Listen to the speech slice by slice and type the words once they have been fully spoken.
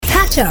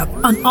Catch up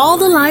on all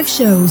the live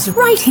shows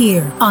right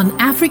here on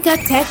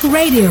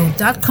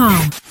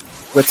africatechradio.com.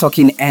 We're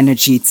talking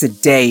energy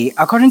today.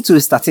 According to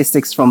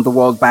statistics from the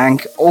World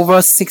Bank,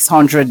 over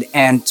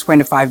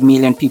 625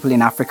 million people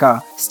in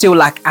Africa still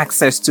lack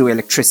access to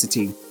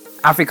electricity.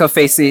 Africa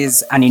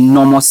faces an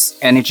enormous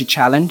energy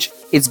challenge.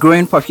 Its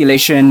growing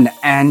population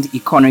and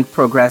economic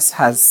progress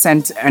has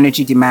sent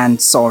energy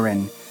demand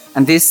soaring.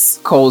 And this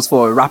calls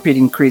for a rapid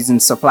increase in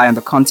supply on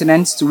the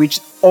continent, to which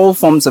all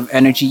forms of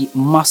energy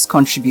must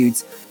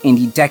contribute in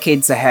the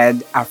decades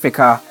ahead.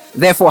 Africa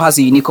therefore has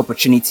a unique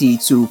opportunity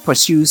to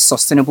pursue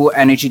sustainable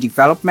energy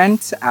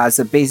development as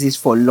a basis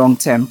for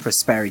long-term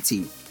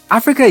prosperity.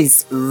 Africa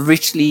is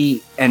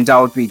richly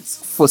endowed with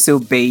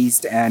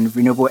fossil-based and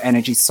renewable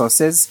energy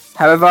sources.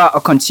 However,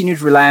 a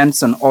continued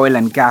reliance on oil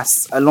and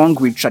gas, along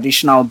with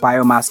traditional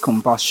biomass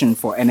combustion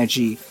for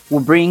energy,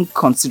 will bring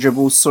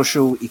considerable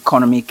social,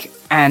 economic,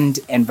 and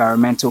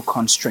environmental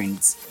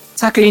constraints.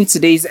 Tackling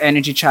today's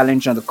energy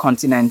challenge on the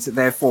continent,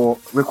 therefore,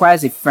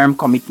 requires a firm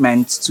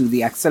commitment to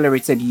the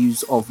accelerated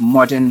use of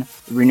modern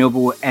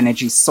renewable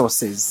energy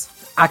sources.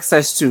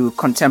 Access to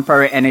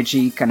contemporary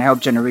energy can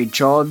help generate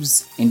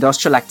jobs,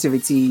 industrial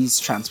activities,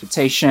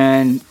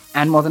 transportation,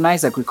 and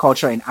modernize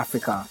agriculture in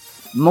Africa.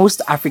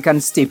 Most African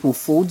staple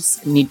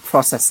foods need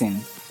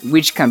processing,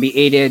 which can be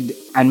aided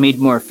and made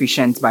more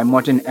efficient by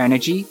modern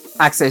energy.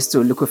 Access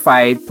to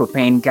liquefied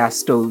propane gas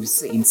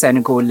stoves in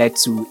Senegal led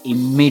to a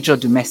major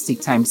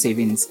domestic time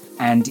savings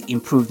and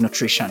improved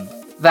nutrition.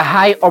 The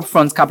high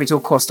upfront capital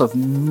cost of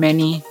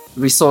many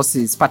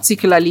resources,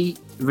 particularly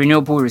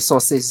renewable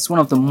resources, is one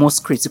of the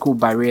most critical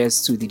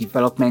barriers to the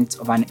development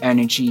of an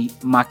energy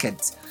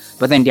market.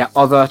 But then there are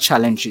other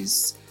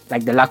challenges,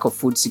 like the lack of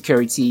food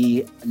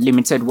security,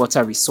 limited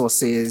water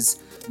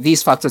resources.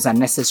 These factors are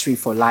necessary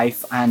for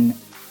life, and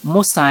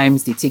most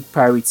times they take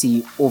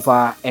priority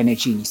over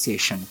energy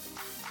initiation.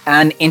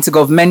 An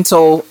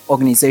intergovernmental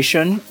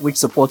organization which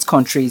supports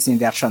countries in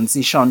their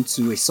transition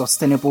to a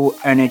sustainable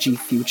energy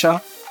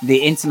future,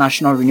 the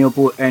International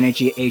Renewable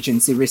Energy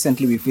Agency,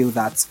 recently revealed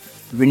that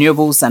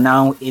renewables are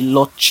now a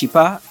lot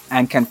cheaper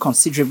and can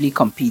considerably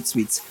compete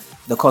with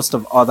the cost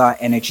of other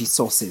energy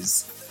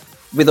sources.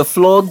 With the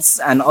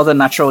floods and other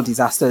natural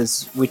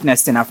disasters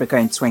witnessed in Africa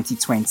in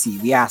 2020,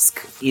 we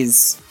ask,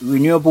 is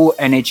renewable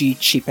energy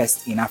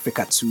cheapest in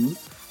Africa too?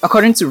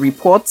 According to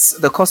reports,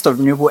 the cost of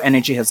renewable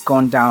energy has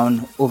gone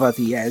down over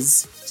the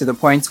years to the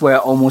point where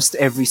almost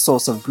every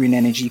source of green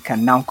energy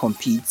can now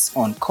compete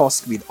on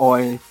cost with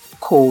oil,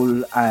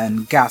 coal,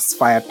 and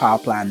gas-fired power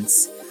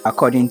plants,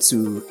 according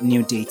to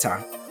new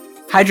data.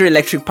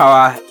 Hydroelectric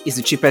power is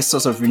the cheapest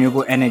source of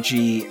renewable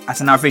energy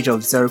at an average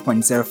of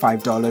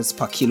 $0.05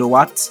 per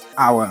kilowatt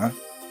hour.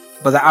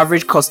 But the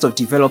average cost of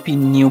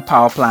developing new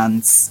power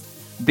plants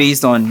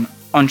based on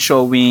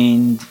onshore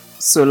wind,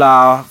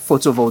 solar,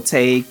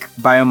 photovoltaic,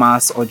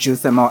 biomass, or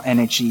geothermal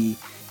energy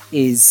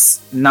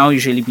is now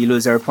usually below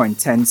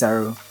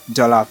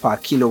 $0.10 per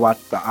kilowatt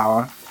per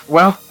hour.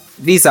 Well,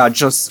 these are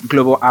just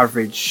global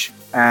average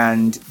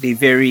and they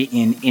vary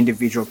in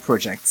individual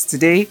projects.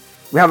 Today,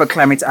 we have a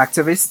climate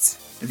activist,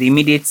 the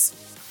immediate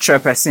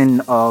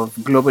chairperson of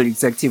Global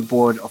Executive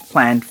Board of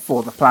Plan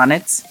for the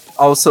Planet,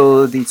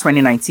 also the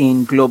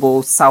 2019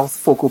 Global South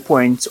Focal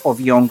Point of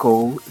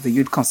Yongo, the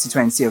youth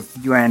constituency of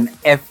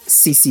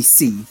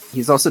UNFCCC.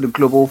 He's also the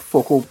Global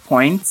Focal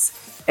Point,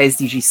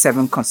 SDG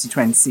 7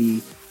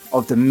 constituency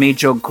of the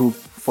Major Group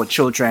for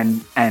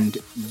Children and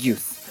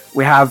Youth.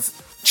 We have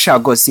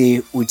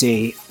Chiagozie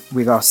Udeh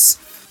with us.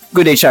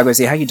 Good day,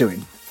 Chiagozie. How are you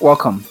doing?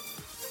 Welcome.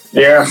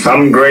 Yeah,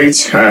 I'm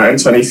great.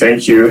 Anthony,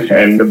 thank you,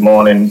 and good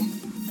morning.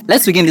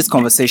 Let's begin this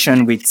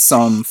conversation with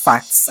some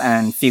facts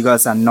and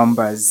figures and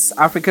numbers.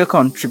 Africa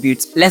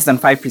contributes less than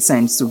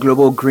 5% to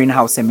global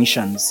greenhouse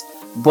emissions,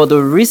 but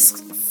the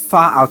risks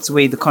far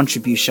outweigh the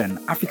contribution.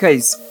 Africa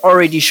is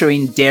already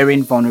showing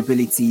daring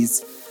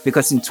vulnerabilities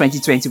because in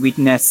 2020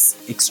 witnessed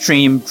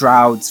extreme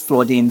droughts,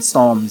 flooding,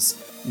 storms.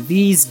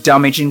 These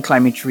damaging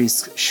climate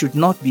risks should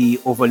not be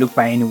overlooked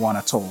by anyone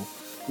at all.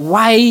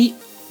 Why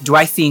do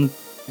I think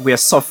we are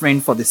suffering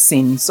for the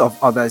sins of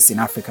others in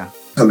Africa?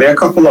 There are a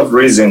couple of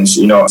reasons.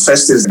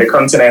 First is the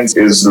continent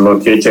is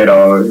located,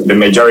 or the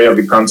majority of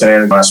the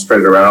continent are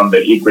spread around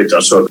the equator.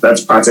 So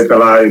that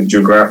particular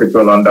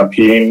geographical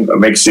underpinning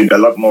makes it a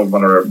lot more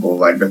vulnerable.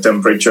 Like the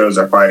temperatures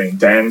are quite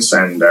intense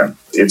and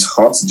it's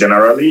hot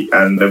generally,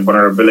 and the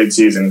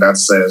vulnerabilities in that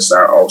sense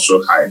are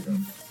also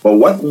heightened. But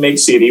what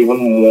makes it even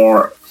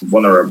more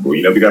vulnerable,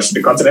 because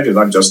the continent is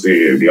not just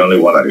the only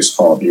one that is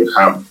hot. You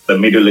have the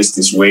Middle East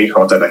is way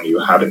hotter than you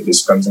have in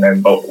this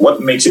continent. But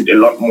what makes it a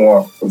lot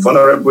more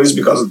vulnerable is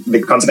because the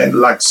continent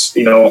lacks,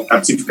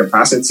 active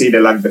capacity. They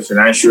lack the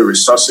financial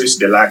resources.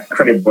 They lack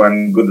credible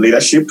and good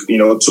leadership,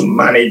 to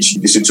manage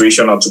the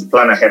situation or to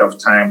plan ahead of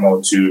time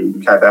or to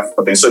cater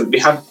for them. So they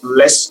have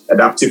less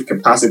adaptive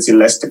capacity,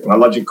 less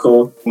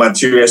technological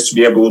materials to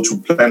be able to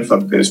plan for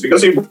this.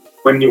 Because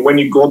when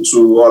you go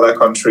to other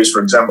countries,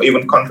 for example,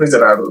 even countries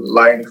that are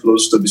lying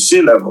close to the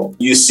sea level,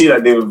 you see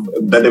that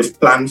they've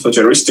planned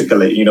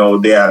futuristically.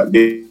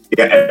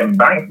 There are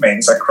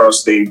embankments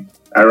across the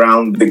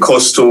around the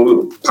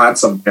coastal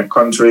parts of their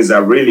countries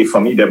are really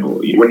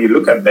formidable. When you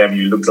look at them,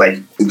 it looks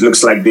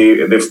like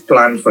they've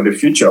planned for the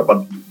future.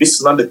 But this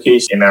is not the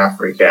case in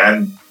Africa.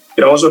 And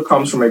it also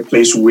comes from a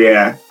place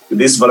where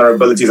these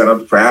vulnerabilities are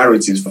not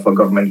priorities for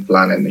government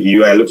planning.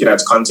 You are looking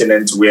at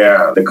continents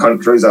where the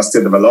countries are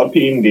still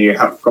developing. They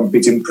have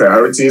competing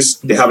priorities.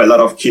 They have a lot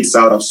of kids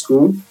out of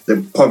school.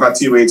 The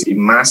poverty rate is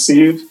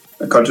massive.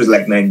 Countries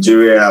like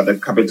Nigeria are the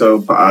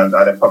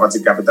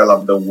poverty capital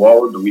of the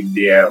world with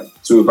their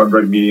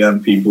 200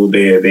 million people.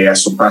 They are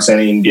surpassing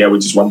India,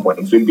 which is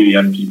 1.3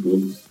 billion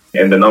people,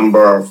 and the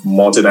number of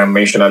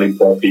multidimensionally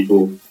poor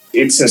people.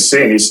 It's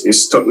insane.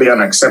 It's totally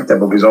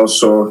unacceptable. It's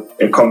also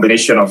a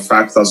combination of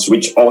factors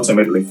which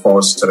ultimately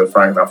falls to the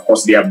fact that, of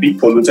course, there are big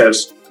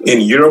polluters in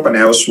Europe and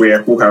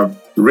elsewhere who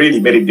have really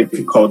made it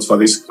difficult for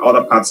these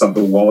other parts of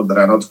the world that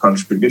are not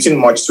contributing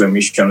much to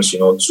emissions,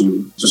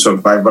 to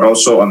survive. But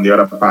also on the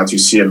other part, you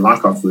see a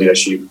lack of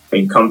leadership,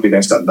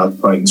 incompetence at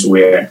that point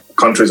where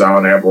countries are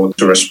unable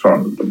to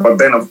respond. But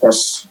then, of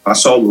course,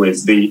 as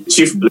always, the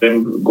chief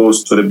blame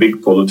goes to the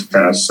big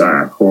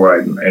polluters who are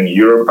in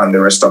Europe and the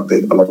rest of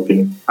the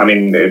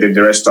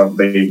the rest of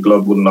the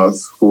global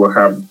north who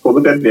have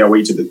polluted their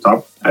way to the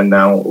top. And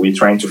now we're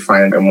trying to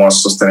find a more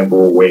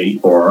sustainable way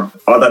for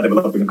other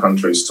developing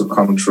countries to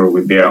come through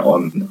with their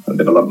own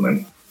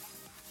development.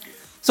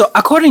 So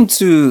according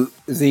to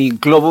the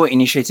Global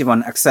Initiative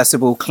on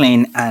Accessible,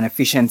 Clean and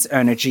Efficient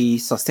Energy,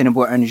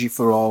 Sustainable Energy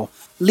for All,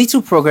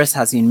 little progress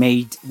has been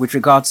made with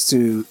regards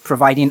to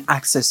providing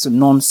access to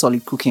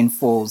non-solid cooking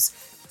fuels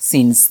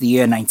since the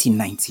year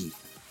 1990.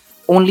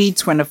 Only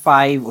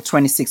 25 or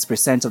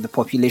 26% of the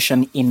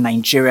population in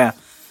Nigeria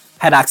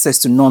had access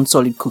to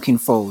non-solid cooking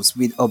fuels,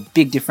 with a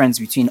big difference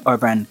between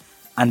urban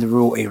and the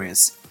rural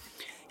areas.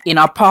 In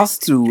our path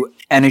to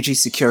energy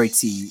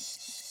security,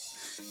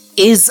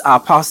 is our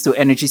path to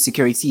energy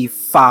security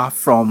far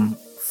from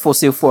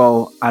fossil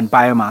fuel and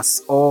biomass,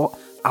 or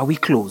are we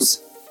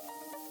close?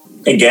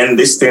 Again,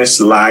 these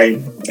things lie,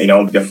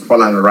 they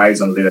fall and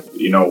rise on the,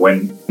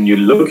 when you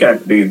look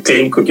at the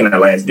Clean Cooking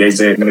Alliance, there's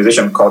an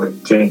organization called the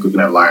Clean Cooking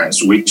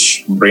Alliance,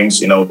 which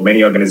brings,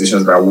 many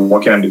organizations that are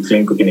working on the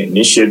Clean Cooking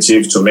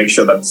Initiative to make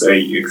sure that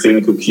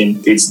clean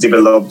cooking is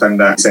developed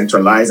and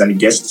centralized and it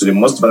gets to the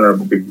most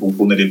vulnerable people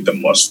who need it the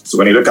most. So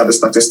when you look at the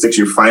statistics,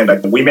 you find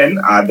that women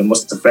are the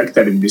most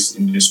affected in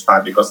this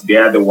part because they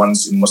are the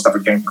ones in most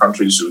African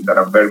countries that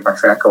are very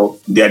patriarchal.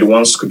 They are the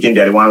ones cooking,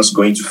 they are the ones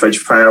going to fetch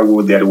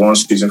firewood, they are the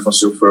ones using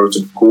fossil fuel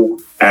to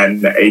cook.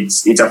 And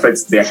it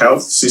affects their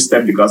health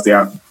system because they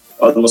are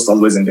almost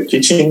always in the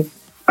kitchen.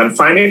 And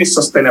finding a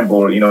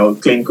sustainable,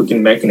 clean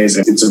cooking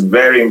mechanism, it's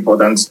very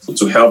important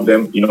to help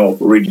them,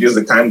 reduce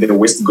the time they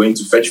waste going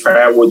to fetch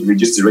firewood,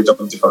 reduce the rate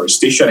of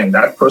deforestation in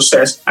that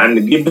process,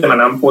 and give them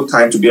an ample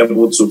time to be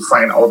able to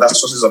find other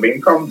sources of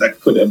income that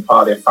could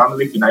empower their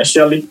family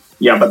financially.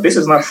 Yeah, but this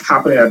is not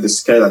happening at the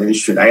scale that it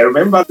should. I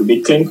remember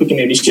the Clean Cooking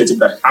Initiative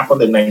that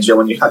happened in Nigeria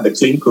when you had the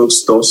Clean Cook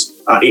stores.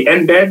 It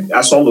ended,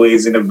 as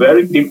always, in a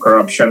very deep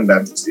corruption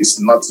that is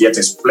not yet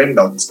explained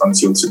out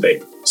until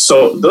today.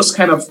 So those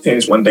kind of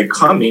things, when they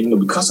come in,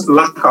 because of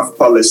lack of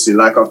policy,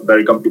 lack of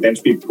very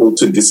competent people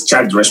to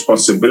discharge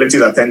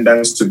responsibilities,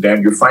 attendance to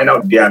them, you find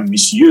out they are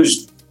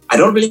misused. I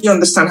don't really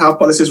understand how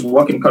policies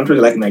work in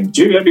countries like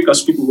Nigeria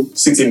because people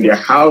sit in their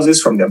houses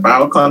from their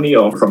balcony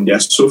or from their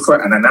sofa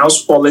and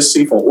announce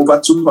policy for over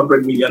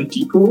 200 million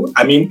people.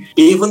 I mean,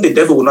 even the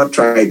devil will not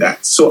try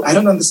that. So I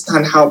don't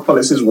understand how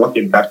policies work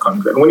in that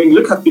country. And when you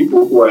look at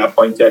people who are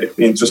appointed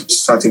into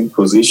certain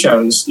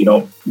positions,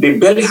 they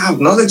barely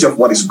have knowledge of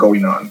what is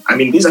going on. I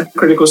mean, these are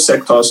critical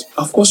sectors.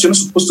 Of course, you're not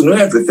supposed to know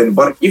everything,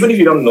 but even if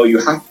you don't know,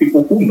 you have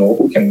people who know,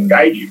 who can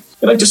guide you.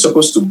 You're not just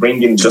supposed to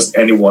bring in just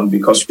anyone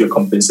because you're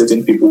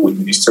compensating people with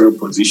ministerial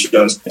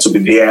positions to be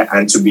there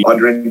and to be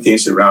ordering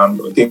things around,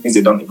 things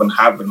they don't even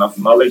have enough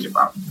knowledge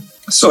about.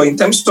 So in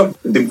terms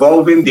of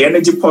devolving the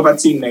energy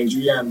poverty in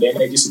Nigeria and the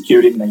energy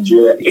security in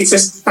Nigeria, it's a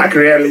stark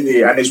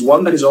reality, and it's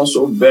one that is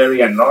also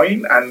very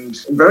annoying and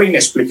very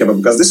inexplicable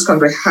because this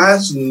country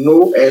has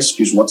no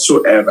excuse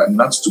whatsoever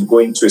not to go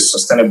into a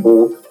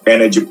sustainable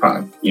energy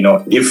path.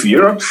 If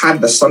Europe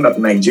had the sun that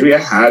Nigeria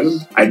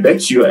has, I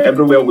bet you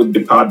everywhere would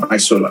be powered by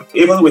solar.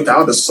 Even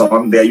without the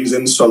sun, they're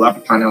using solar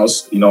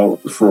panels,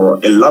 for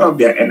a lot of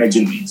their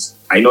energy needs.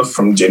 I know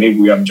from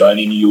Geneva, where I'm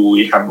joining you,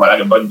 we have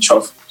a bunch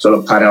of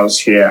solar panels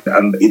here,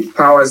 and it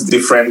powers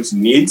different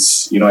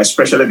needs,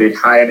 especially the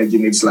high energy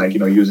needs like,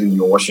 using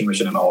your washing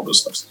machine and all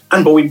those stuff.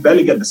 But we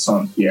barely get the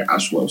sun here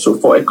as well. So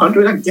for a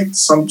country that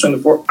gets sun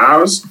 24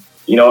 hours,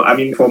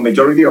 for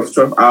majority of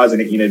 12 hours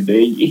in a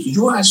day,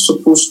 you are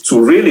supposed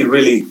to really,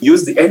 really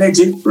use the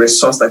energy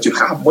resource that you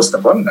have most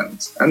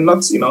abundant and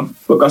not,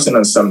 focusing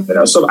on something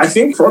else. So I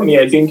think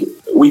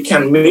we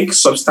can make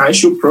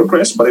substantial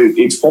progress, but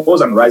it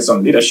falls and rises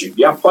on leadership.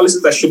 There are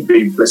policies that should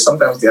be in place.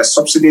 Sometimes there are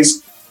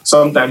subsidies,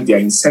 sometimes there are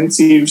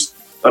incentives.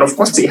 And of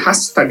course, it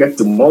has to target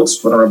the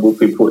most vulnerable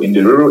people in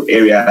the rural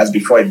areas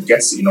before it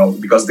gets,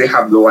 because they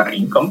have lower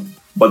income.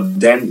 But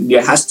then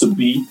there has to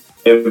be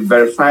a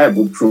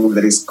verifiable proof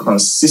that is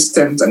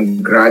consistent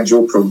and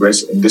gradual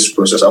progress in this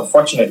process.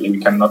 Unfortunately, we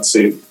cannot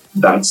say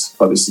that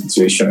for the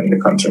situation in the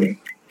country.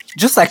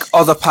 Just like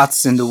other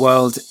parts in the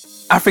world,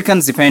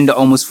 Africans depend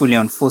almost fully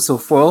on fossil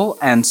fuel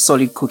and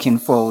solid cooking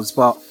fuels,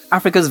 but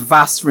Africa's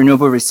vast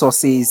renewable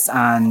resources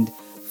and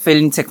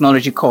failing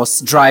technology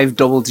costs drive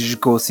double-digit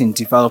growth in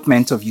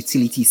development of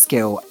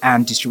utility-scale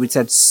and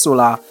distributed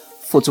solar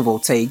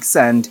photovoltaics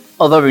and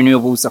other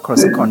renewables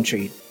across the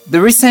country. The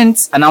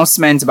recent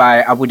announcement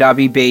by Abu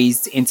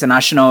Dhabi-based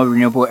International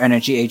Renewable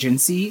Energy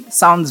Agency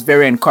sounds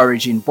very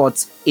encouraging,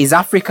 but is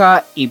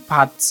Africa a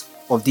part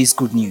of this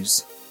good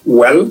news?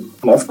 Well,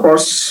 of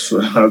course,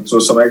 to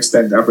some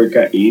extent,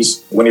 Africa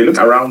is. When you look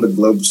around the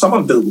globe, some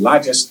of the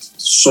largest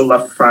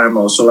solar farm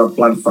or solar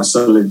plant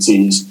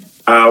facilities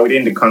are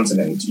within the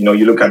continent.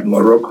 You look at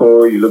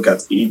Morocco, you look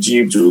at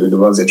Egypt, the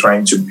ones they're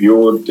trying to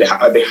build.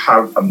 They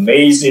have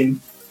amazing,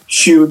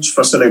 huge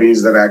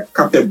facilities that are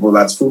capable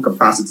at full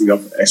capacity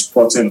of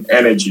exporting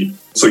energy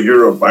to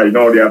Europe. I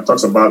know there are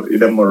talks about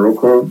either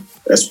Morocco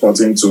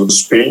exporting to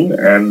Spain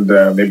and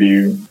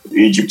maybe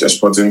Egypt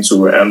exporting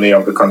to any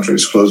of the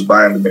countries close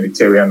by in the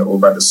Mediterranean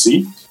over the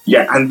sea.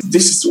 Yeah, and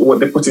this is what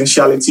the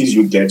potentialities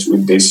you get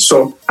with this.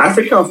 So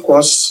Africa, of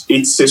course,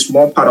 it's a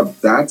small part of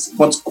that,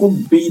 but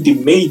could be the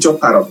major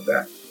part of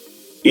that.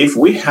 If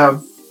we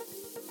have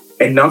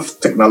enough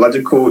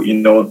technological,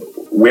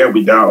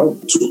 wherewithal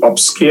to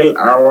upscale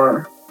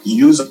our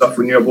use of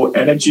renewable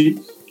energy,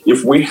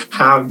 if we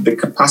have the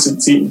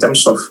capacity in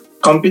terms of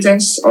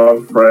competence for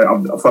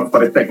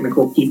the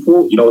technical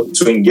people,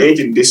 to engage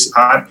in this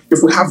art, if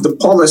we have the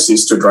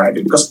policies to drive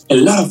it, because a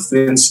lot of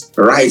things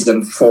rise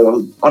and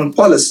fall on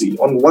policy,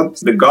 on what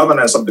the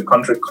governance of the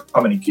country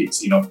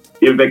communicates.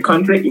 If the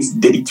country is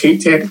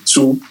dedicated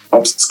to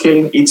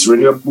upscaling its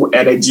renewable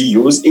energy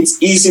use,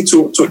 it's easy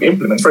to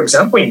implement. For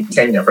example, in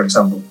Kenya,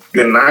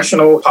 the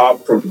national power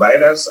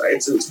providers,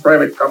 it's a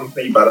private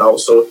company, but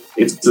also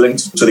it's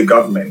linked to the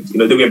government.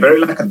 They were very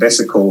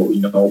lackadaisical,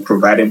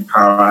 providing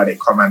power. They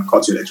come and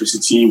cut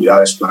electricity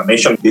without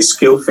explanation. They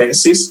scale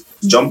fences,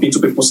 jump into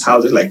people's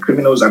houses like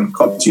criminals and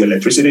cut your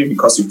electricity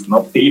because you've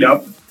not paid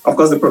up. Of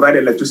course, they provide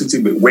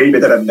electricity way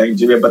better than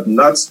Nigeria, but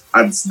not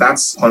at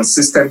that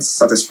consistent,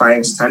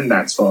 satisfying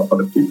standards for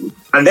the people.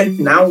 And then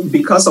now,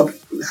 because of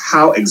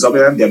how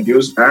exorbitant their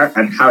bills are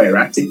and how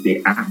erratic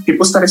they are,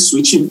 people started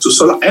switching to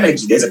solar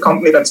energy. There's a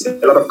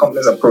lot of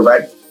companies that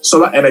provide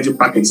solar energy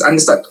packages, and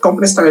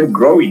companies started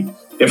growing.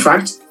 In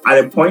fact,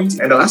 at a point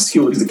in the last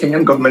few weeks, the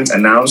Kenyan government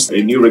announced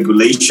a new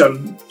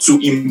regulation to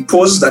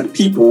impose that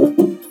people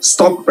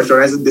stop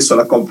pressurizing this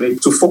solar company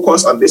to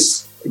focus on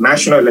this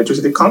national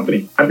electricity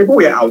company. And people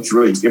were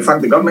outraged. In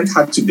fact, the government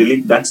had to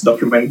delete that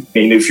document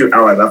in a few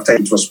hours after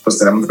it was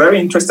posted. I'm very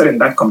interested in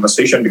that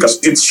conversation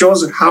because it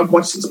shows how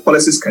much the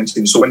policies can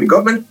change. So when the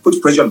government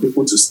put pressure on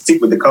people to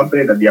stick with the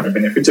company that they are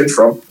benefiting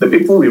from, the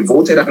people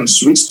revolted and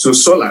switched to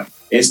solar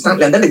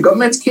instantly. And then the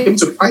government came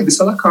to fight the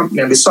solar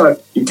company, and they saw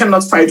that you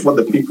cannot fight what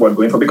the people are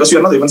going for because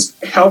you're not even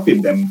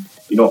helping them,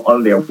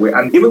 on their way.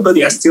 And even though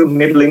they are still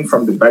middling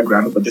from the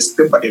background, but they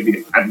still fight every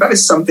day. And that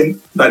is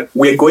something that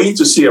we're going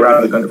to see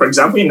around the country. For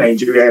example, in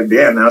Nigeria,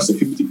 they announced a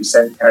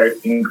 50%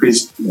 tariff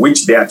increase,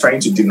 which they are trying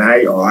to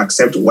deny or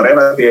accept.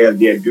 Whatever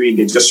they are doing,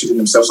 they're just shooting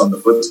themselves on the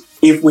foot.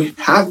 If we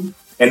have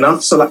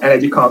enough solar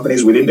energy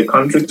companies within the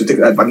country to take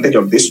advantage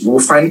of this, we'll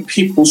find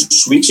people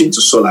switching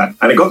to solar.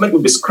 And the government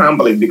will be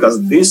scrambling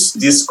because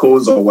these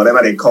codes or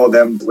whatever they call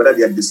them, whether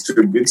they are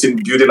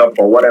distributing, building up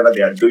or whatever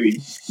they are doing,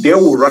 they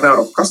will run out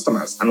of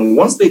customers. And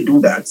once they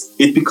do that,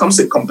 it becomes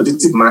a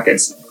competitive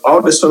market.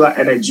 All the solar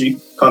energy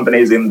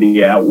companies in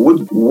the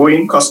would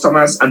wooing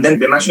customers, and then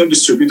the national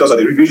distributors or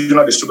the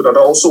regional distributors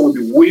also will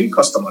be wooing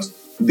customers.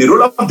 The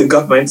role of the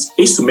government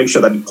is to make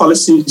sure that the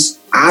policies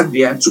are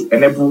there to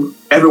enable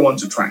everyone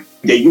to try.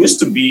 There used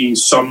to be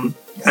some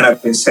kind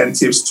of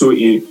incentives to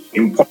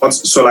import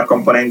solar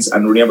components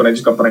and renewable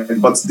energy components,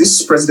 but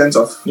this president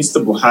of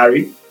Mr.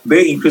 Buhari,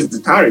 they increased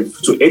the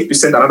tariff to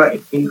 8%, another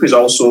increase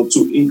also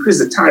to increase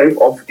the tariff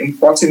of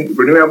importing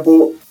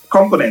renewable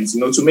components,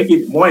 to make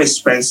it more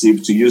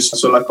expensive to use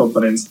solar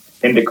components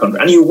in the country.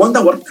 And you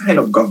wonder what kind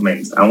of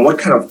government and what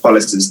kind of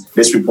policies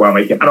these people are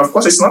making. And of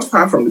course, it's not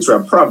far from the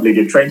truth. Probably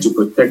they're trying to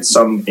protect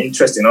some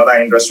interest in other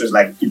industries,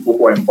 like people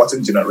who are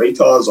importing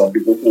generators or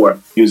people who are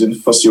using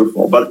fossil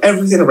fuel. But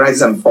everything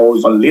rises and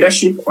falls on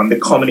leadership, on the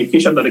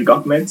communication that the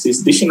government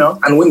is dishing out.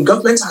 And when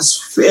government has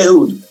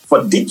failed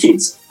for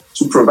decades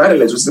to provide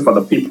electricity for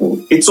the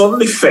people, it's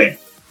only fair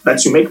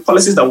that you make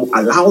policies that will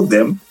allow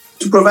them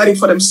to provide it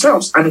for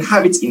themselves and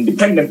have it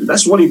independently.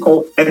 That's what you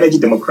call energy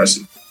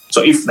democracy.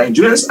 So if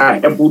Nigerians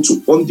are able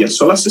to own their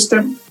solar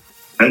system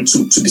and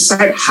to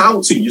decide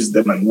how to use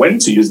them and when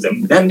to use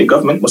them, then the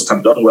government must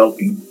have done well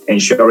in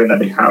ensuring that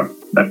they have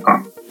that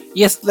power.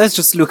 Yes, let's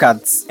just look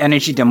at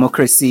energy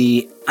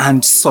democracy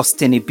and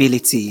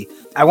sustainability.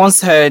 I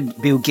once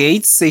heard Bill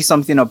Gates say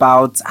something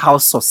about how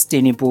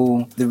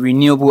sustainable the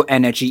renewable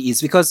energy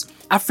is, because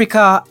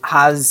Africa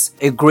has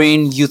a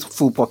growing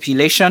youthful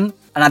population,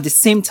 and at the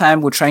same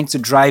time, we're trying to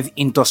drive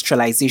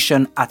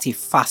industrialization at a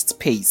fast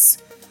pace.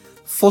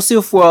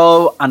 fossil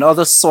fuel and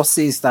other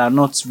sources that are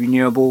not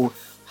renewable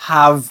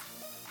have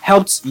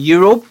helped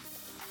Europe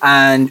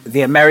and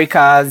the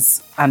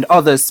Americas and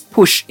others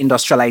push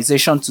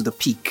industrialization to the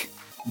peak.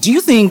 Do you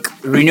think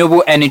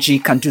renewable energy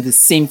can do the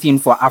same thing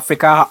for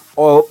Africa,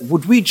 or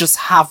would we just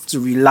have to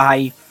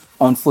rely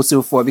on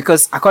fossil fuel?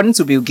 Because according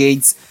to Bill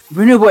Gates,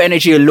 renewable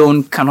energy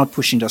alone cannot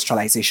push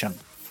industrialization.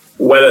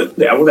 Well,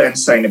 I would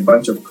answer in a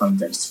bunch of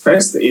contexts.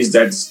 First is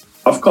that,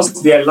 of course,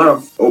 there are a lot of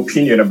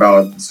opinion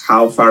about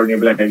how far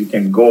renewable energy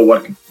can go,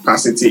 what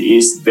capacity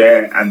is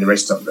there, and the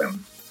rest of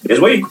them. There's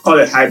what you call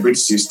a hybrid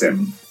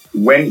system,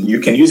 when you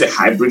can use a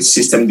hybrid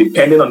system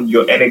depending on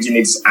your energy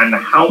needs and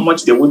how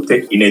much they would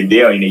take in a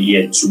day or in a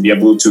year to be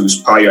able to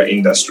power your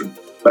industry.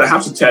 But I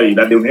have to tell you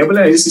that the renewable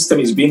energy system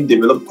is being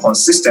developed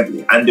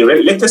consistently, and the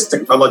latest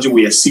technology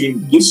we are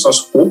seeing gives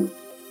us hope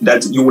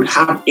that you would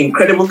have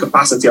incredible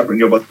capacity of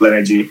renewable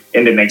energy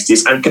in the next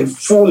years and can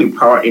fully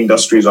power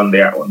industries on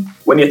their own.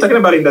 When you're talking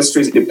about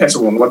industries, it depends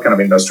on what kind of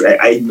industry.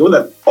 I know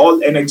that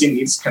all energy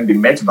needs can be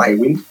met by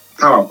wind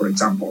power, for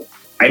example.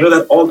 I know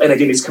that all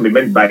energy needs can be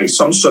met by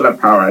some solar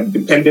power,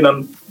 depending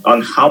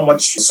on how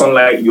much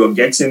sunlight you're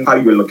getting, how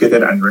you're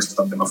located, and the rest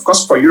of them. Of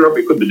course, for Europe,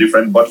 it could be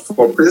different, but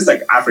for places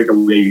like Africa,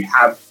 where you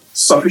have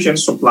sufficient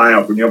supply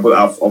of renewable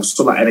of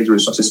solar energy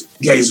resources,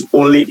 there is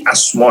only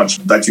as much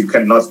that you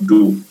cannot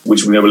do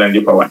with renewable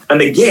energy power.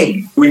 And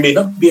again, we may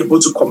not be able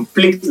to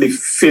completely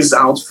phase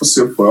out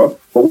fossil fuel,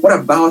 but what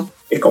about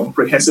a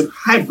comprehensive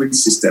hybrid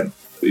system?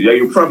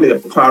 You probably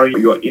power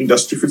your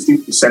industry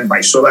 50%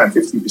 by solar and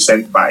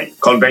 50% by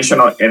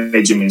conventional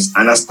energy means.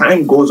 And as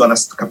time goes on,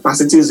 as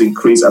capacities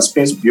increase, as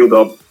things build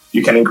up,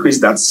 you can increase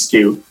that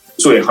scale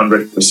to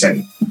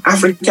 100%.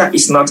 Africa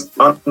is not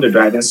on the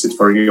driving seat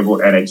for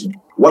renewable energy.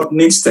 What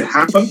needs to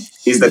happen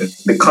is that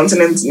the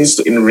continent needs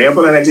to, in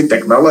renewable energy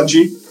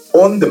technology,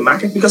 own the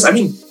market. Because,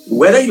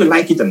 whether you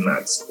like it or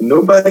not,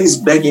 nobody is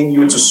begging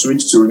you to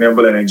switch to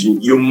renewable energy.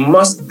 You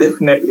must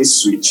definitely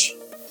switch.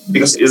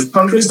 Because it's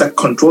countries that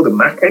control the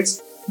market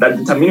that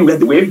determine where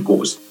the wave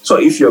goes. So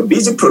if you're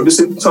busy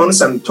producing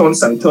tons and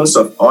tons and tons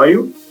of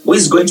oil, who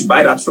is going to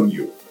buy that from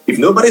you? If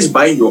nobody's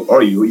buying your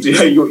oil,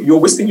 you're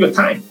wasting your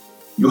time.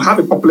 You have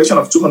a population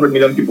of 200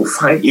 million people,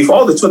 fine. If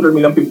all the 200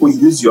 million people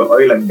use your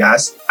oil and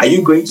gas, are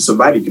you going to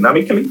survive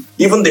economically?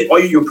 Even the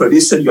oil you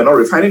produce, you're not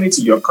refining it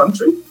in your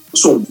country.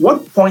 So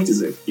what point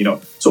is it?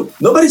 So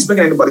nobody's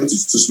begging anybody to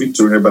switch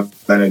to renewable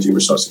energy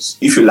resources.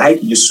 If you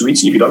like, you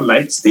switch. If you don't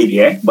like, stay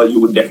there. But you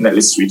would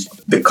definitely switch.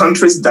 The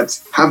countries that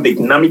have the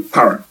economic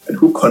power and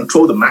who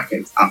control the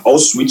market are all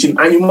switching,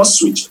 and you must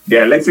switch.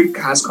 There are electric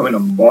cars coming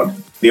on board.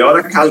 The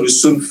other cars will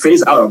soon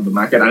phase out of the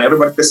market, and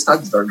everybody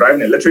starts driving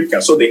electric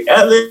cars. So the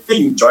earlier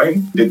you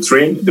join the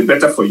train, the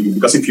better for you.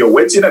 Because if you're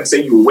waiting and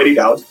saying you wait it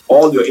out,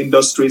 all your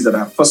industries that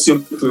are fossil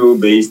fuel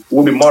based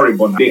will be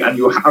moribund, and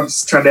you have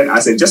stranded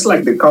assets, just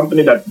like the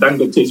company that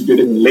Dangote is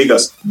building in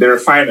Lagos, the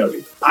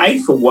refinery.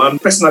 I, for one,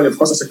 personally, of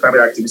course, as a climate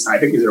activist, I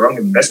think it's a wrong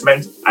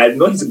investment. I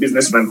know he's a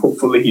businessman.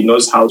 Hopefully, he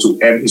knows how to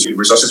earn his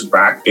resources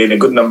back in a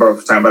good number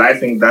of time. But I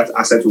think that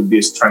asset would be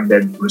a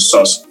stranded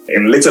resource.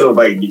 In little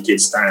over a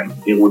decade's time,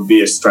 it would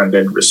be a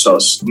stranded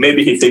resource.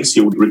 Maybe he thinks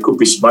he would recoup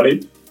his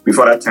money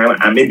before that time,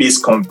 and maybe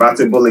it's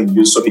convertible in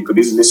use, so he could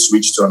easily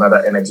switch to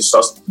another energy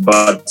source.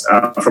 But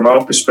from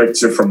our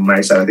perspective, from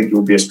my side, I think it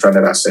will be a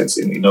stranded asset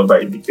in over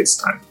a decade's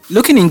time.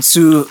 Looking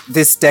into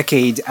this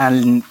decade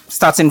and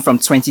starting from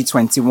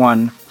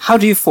 2021, how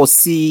do you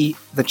foresee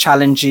the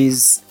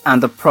challenges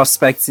and the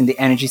prospects in the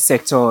energy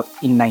sector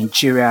in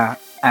Nigeria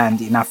and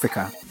in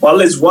Africa?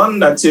 Well, it's one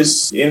that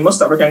is, in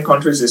most African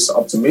countries, is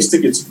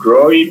optimistic, it's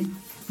growing,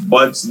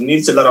 but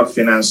needs a lot of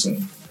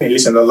financing. It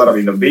needs a lot of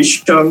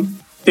innovation.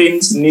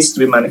 Things needs to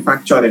be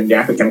manufactured in the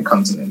African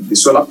continent. The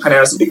solar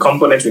panels, the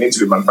components we need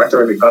to be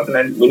manufactured in the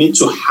continent. We need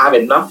to have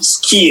enough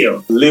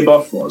skilled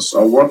labor force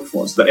or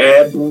workforce that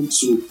are able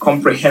to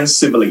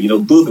comprehensively,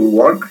 do the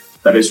work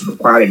that is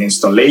required in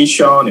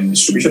installation, in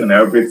distribution, and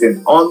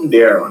everything on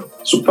their own.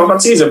 So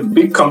poverty is a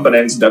big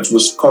component that will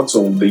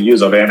scuttle the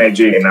use of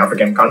energy in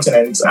African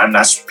continent. And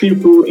as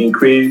people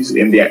increase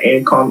in their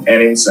income,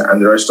 earnings,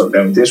 and the rest of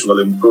them, this will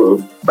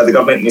improve. But the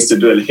government needs to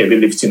do a heavy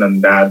lifting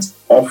on that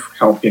of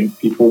helping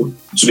people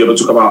to be able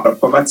to come out of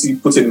poverty,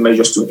 putting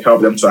measures to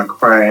help them to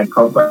acquire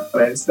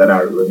components that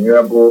are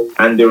renewable,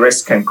 and the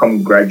rest can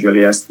come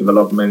gradually as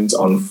development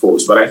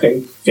unfolds. But I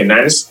think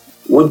finance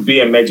would be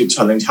a major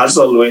challenge, has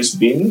always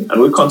been,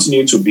 and will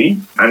continue to be,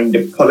 and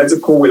the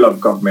political will of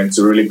government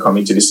to really come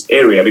into this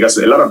area, because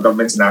a lot of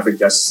governments in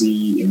Africa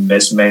see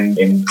investment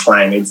in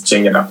climate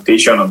change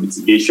adaptation or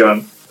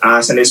mitigation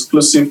as an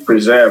exclusive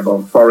preserve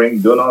of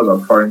foreign donors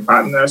or foreign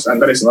partners,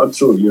 and that is not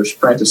true. You're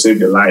trying to save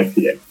your life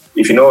here.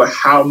 If you know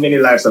how many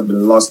lives have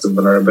been lost to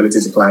vulnerability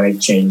to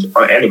climate change,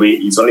 or anyway,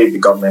 it's only the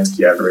government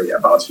care really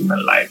about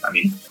human life.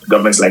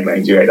 Governments like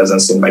Nigeria, it doesn't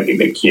seem like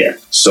they care.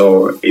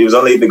 So it was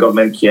only the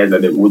government care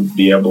that it would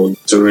be able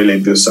to really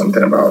do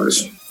something about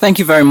this. Thank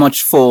you very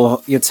much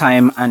for your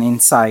time and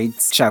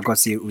insights,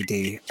 Chiagozie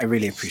Udeh. I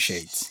really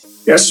appreciate it.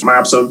 Yes, my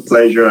absolute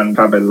pleasure, and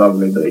have a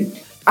lovely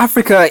day.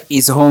 Africa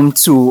is home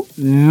to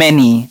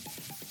many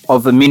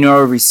of the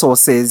mineral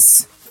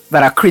resources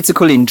that are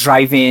critical in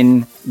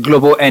driving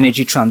global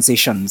energy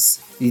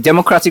transitions. The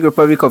Democratic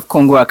Republic of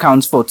Congo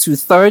accounts for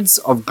 2/3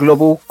 of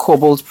global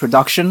cobalt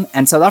production,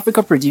 and South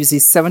Africa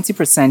produces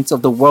 70%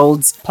 of the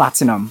world's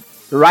platinum.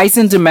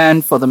 Rising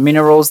demand for the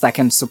minerals that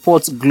can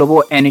support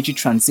global energy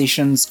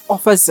transitions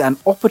offers an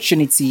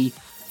opportunity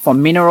for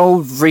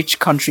mineral-rich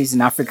countries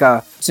in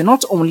Africa to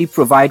not only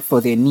provide for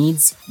their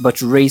needs,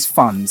 but raise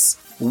funds.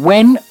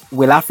 When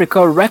will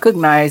Africa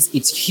recognize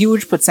its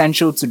huge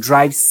potential to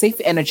drive safe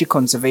energy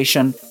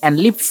conservation and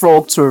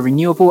leapfrog to a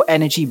renewable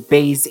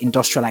energy-based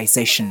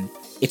industrialization?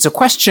 It's a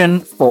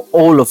question for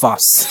all of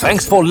us.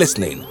 Thanks for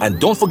listening, and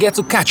don't forget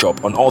to catch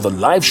up on all the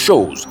live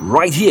shows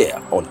right here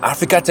on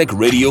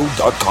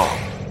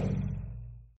africatechradio.com.